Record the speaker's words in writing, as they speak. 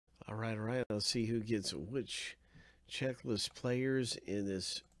All right, all right. Let's see who gets which checklist players in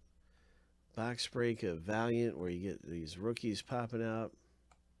this box break of Valiant, where you get these rookies popping out.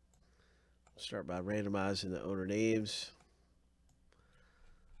 Start by randomizing the owner names.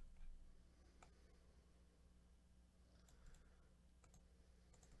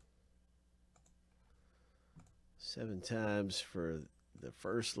 Seven times for the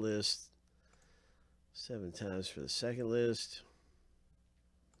first list. 7 times for the second list.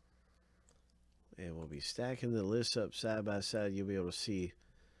 And we'll be stacking the lists up side by side. You'll be able to see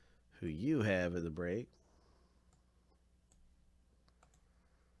who you have in the break.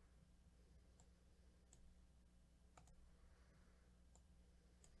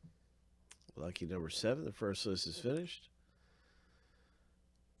 Lucky number 7, the first list is finished.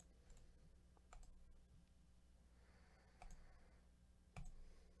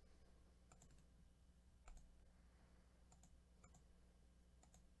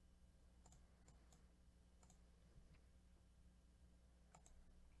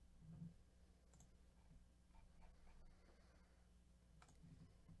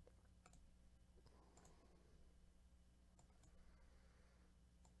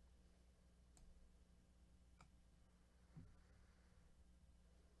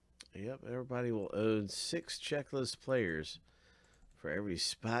 Yep, everybody will own 6 checklist players for every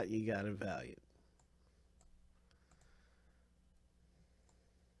spot you got in Valiant.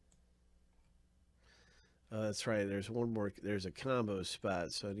 That's right. There's one more. There's a combo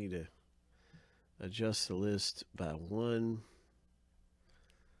spot, so I need to adjust the list by 1.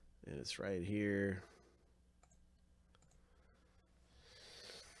 And it's right here.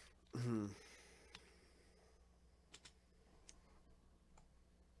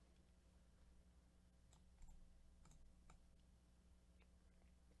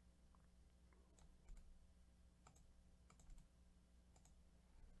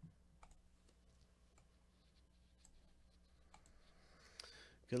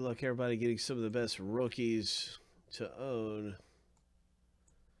 Good luck, everybody, getting some of the best rookies to own.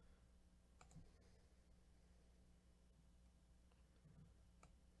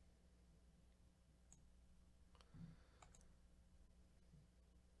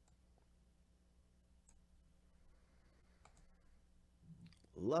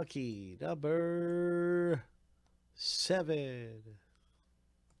 Lucky number 7.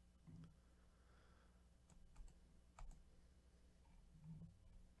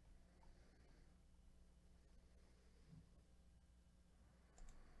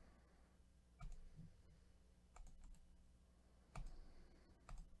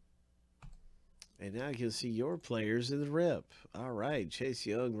 And now you can see your players in the rip. All right, Chase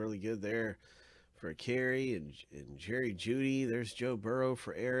Young, really good there for Carey and Jerry Judy. There's Joe Burrow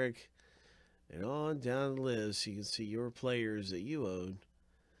for Eric. And on down the list, you can see your players that you own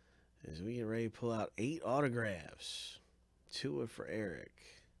as we get ready to pull out 8 autographs. 2 for Eric.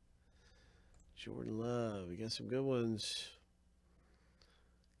 Jordan Love. We got some good ones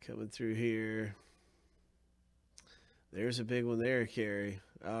coming through here. There's a big one there, Carey.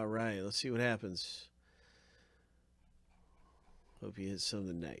 All right, let's see what happens. Hope you hit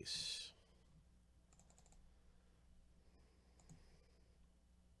something nice.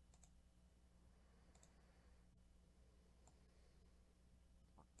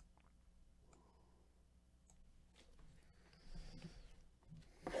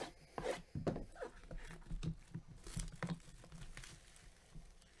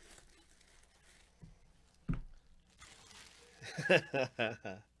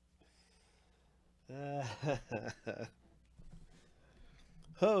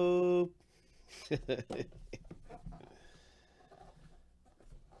 Hope.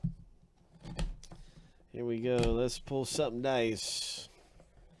 Here we go. Let's pull something nice.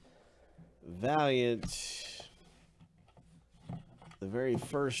 Valiant. The very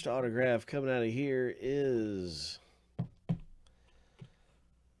first autograph coming out of here is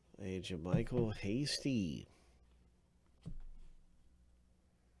a Jermichael Hasty.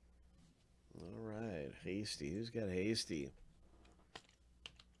 All right, Hasty. Who's got Hasty?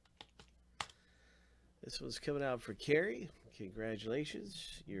 This one's coming out for Carey.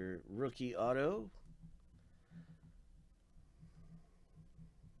 Congratulations, your rookie auto.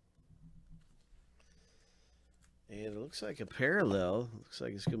 And it looks like a parallel. Looks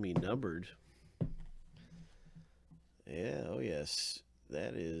like it's going to be numbered. Yeah, oh yes.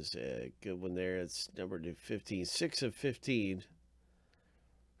 That is a good one there. It's numbered to 15. 6 of 15.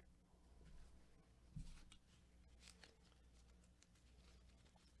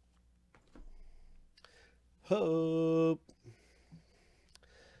 Hope.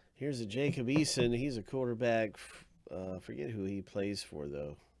 Here's a Jacob Eason. He's a quarterback. Forget who he plays for,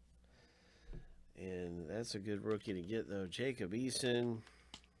 though. And that's a good rookie to get, though. Jacob Eason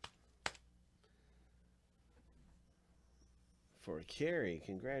for Carey.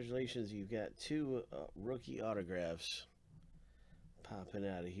 Congratulations. You've got 2 rookie autographs popping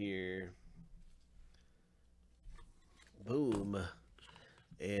out of here. Boom.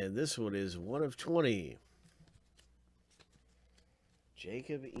 And this one is 1 of 20.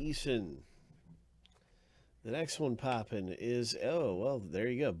 Jacob Eason. The next one popping is, oh, well, there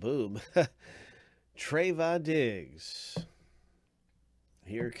you go. Boom. Trayvon Diggs.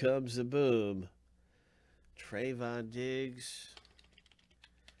 Here comes the boom. Trayvon Diggs.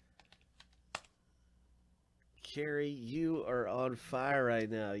 Carey, you are on fire right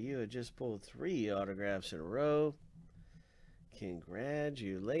now. You have just pulled 3 autographs in a row.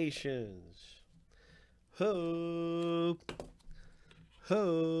 Congratulations. Ho!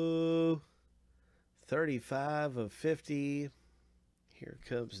 Ho! 35 of 50. Here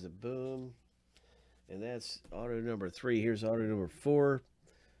comes the boom. And that's auto number 3. Here's auto number 4.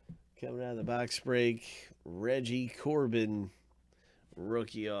 Coming out of the box break, Reggie Corbin,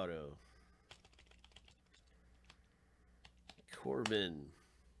 rookie auto. Corbin.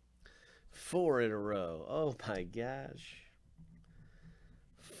 4 in a row. Oh my gosh.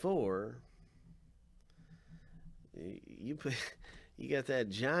 4. You got that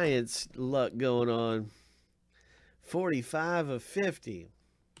Giants luck going on. 45 of 50.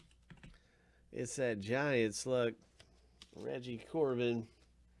 It's that Giants luck. Reggie Corbin.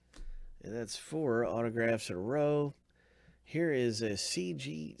 And that's 4 autographs in a row. Here is a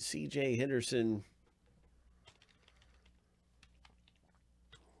C.J. Henderson.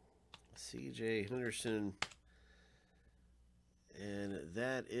 C.J. Henderson. And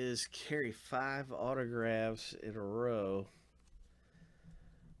that is Carey, 5 autographs in a row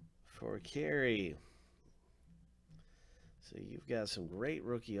for Carey. So you've got some great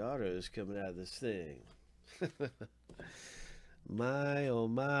rookie autos coming out of this thing. My, oh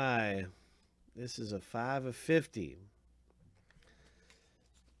my. This is a 5 of 50.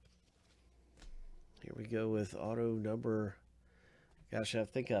 Here we go with auto number, gosh, I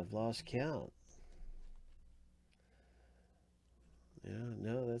think I've lost count. Yeah,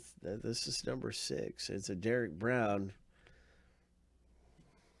 no, this is number 6. It's a Derek Brown.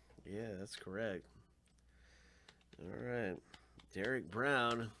 Yeah, that's correct. All right. Derek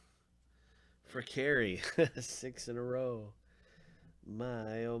Brown for Carey. 6 in a row.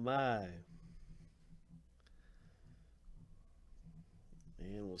 My, oh my.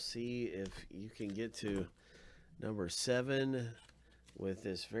 And we'll see if you can get to number 7 with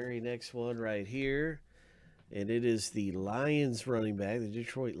this very next one right here. And it is the Lions running back, the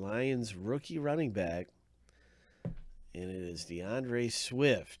Detroit Lions rookie running back. And it is DeAndre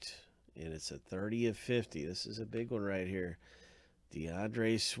Swift. And it's a 30 of 50. This is a big one right here.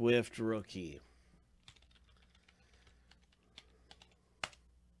 DeAndre Swift rookie.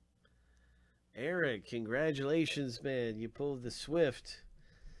 Eric, congratulations, man. You pulled the Swift.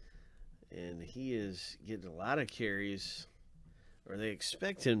 And he is getting a lot of carries. Or they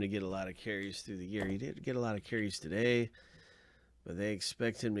expect him to get a lot of carries through the year. He did get a lot of carries today. But they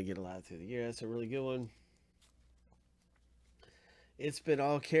expect him to get a lot through the year. That's a really good one. It's been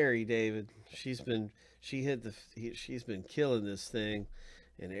all Carey, David. She's been killing this thing.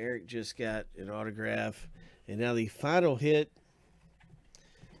 And Eric just got an autograph. And now the final hit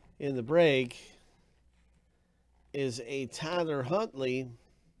in the break is a Tyler Huntley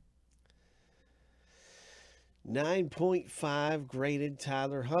 9.5 graded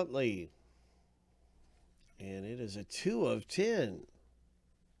Tyler Huntley. And it is a 2 of 10.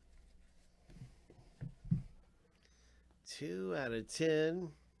 2 out of 10.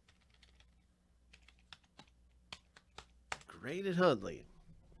 Graded Huntley.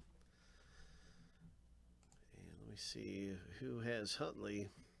 And let me see who has Huntley.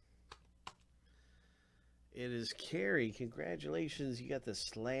 It is Carey. Congratulations. You got the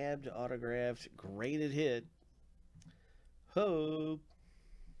slabbed, autographed, graded hit. Hope.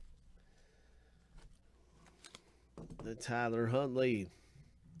 The Tyler Huntley.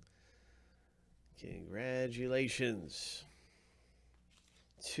 Congratulations.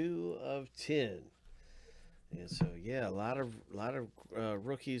 2 of 10. And so, yeah, a lot of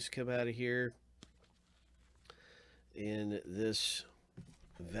rookies come out of here in this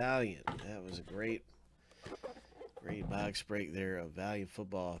Valiant. That was a great box break there of Valiant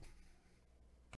football.